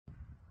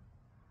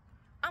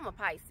I'm a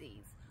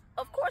Pisces.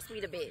 Of course we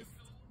the best.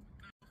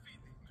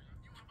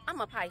 I'm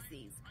a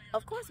Pisces.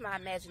 Of course my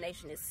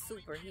imagination is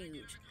super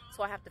huge,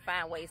 so I have to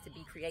find ways to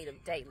be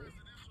creative daily.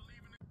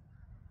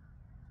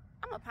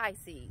 I'm a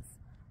Pisces.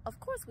 Of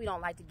course we don't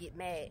like to get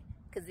mad,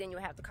 because then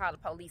you'll have to call the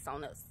police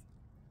on us.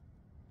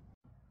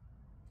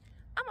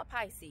 I'm a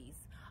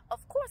Pisces.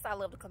 Of course I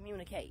love to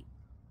communicate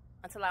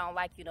until I don't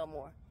like you no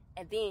more,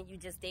 and then you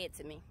just dead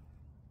to me.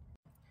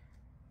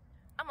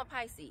 I'm a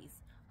Pisces.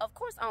 Of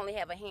course I only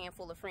have a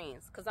handful of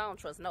friends, because I don't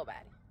trust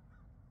nobody.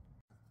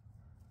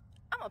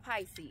 I'm a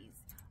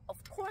Pisces. Of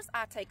course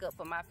I take up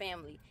for my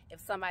family if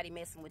somebody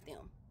messing with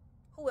them.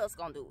 Who else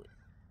gonna do it?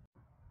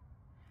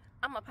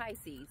 I'm a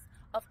Pisces.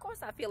 Of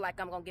course I feel like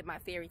I'm gonna get my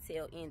fairy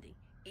tale ending,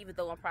 even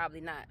though I'm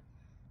probably not.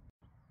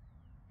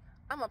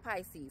 I'm a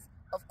Pisces.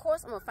 Of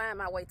course I'm gonna find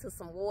my way to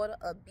some water,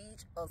 a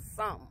beach, or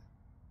something,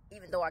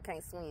 even though I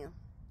can't swim.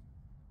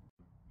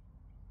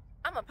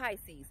 I'm a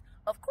Pisces.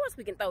 Of course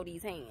we can throw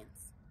these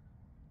hands.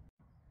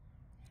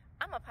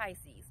 I'm a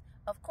Pisces.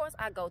 Of course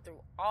I go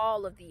through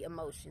all of the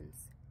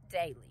emotions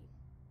daily.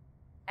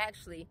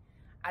 Actually,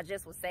 I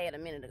just was sad a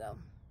minute ago.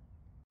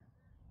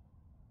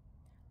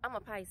 I'm a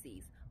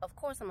Pisces. Of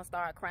course I'm gonna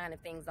start crying if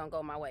things don't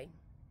go my way.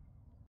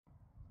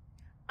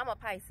 I'm a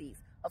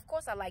Pisces. Of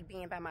course I like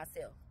being by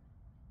myself.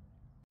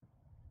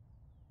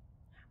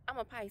 I'm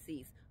a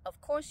Pisces. Of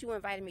course you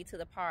invited me to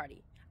the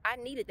party. I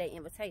needed that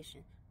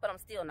invitation, but I'm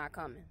still not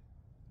coming.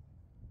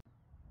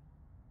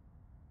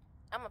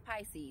 I'm a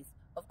Pisces.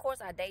 Of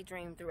course I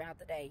daydream throughout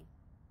the day,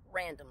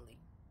 randomly.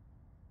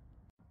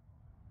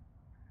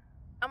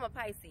 I'm a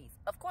Pisces.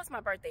 Of course my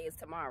birthday is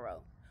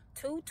tomorrow.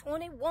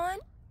 2/21?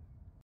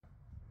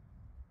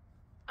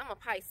 I'm a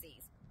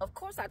Pisces. Of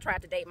course I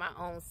tried to date my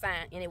own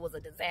sign and it was a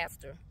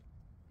disaster.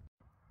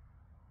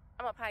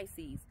 I'm a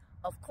Pisces.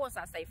 Of course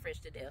I stay fresh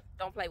to death.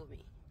 Don't play with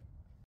me.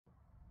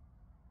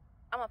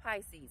 I'm a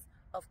Pisces.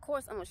 Of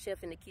course I'm a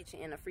chef in the kitchen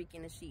and a freak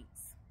in the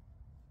sheets.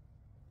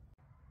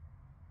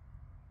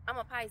 I'm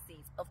a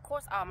Pisces. Of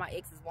course all my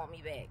exes want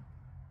me back.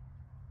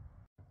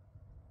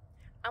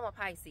 I'm a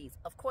Pisces.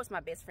 Of course my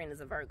best friend is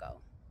a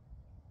Virgo.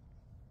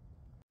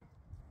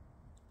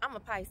 I'm a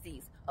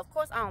Pisces. Of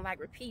course I don't like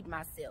repeating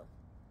myself,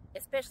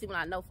 especially when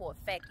I know for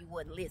a fact you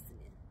wasn't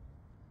listening.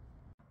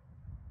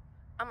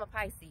 I'm a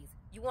Pisces.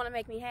 You want to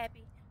make me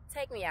happy?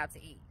 Take me out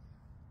to eat.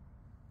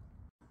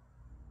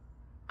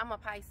 I'm a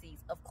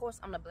Pisces. Of course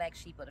I'm the black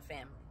sheep of the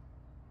family.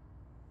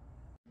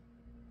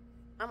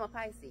 I'm a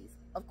Pisces.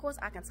 Of course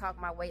I can talk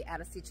my way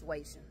out of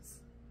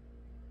situations.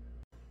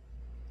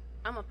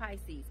 I'm a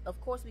Pisces.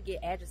 Of course we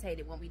get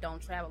agitated when we don't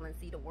travel and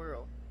see the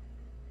world.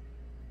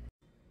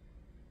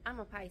 I'm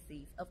a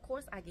Pisces. Of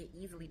course I get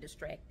easily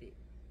distracted.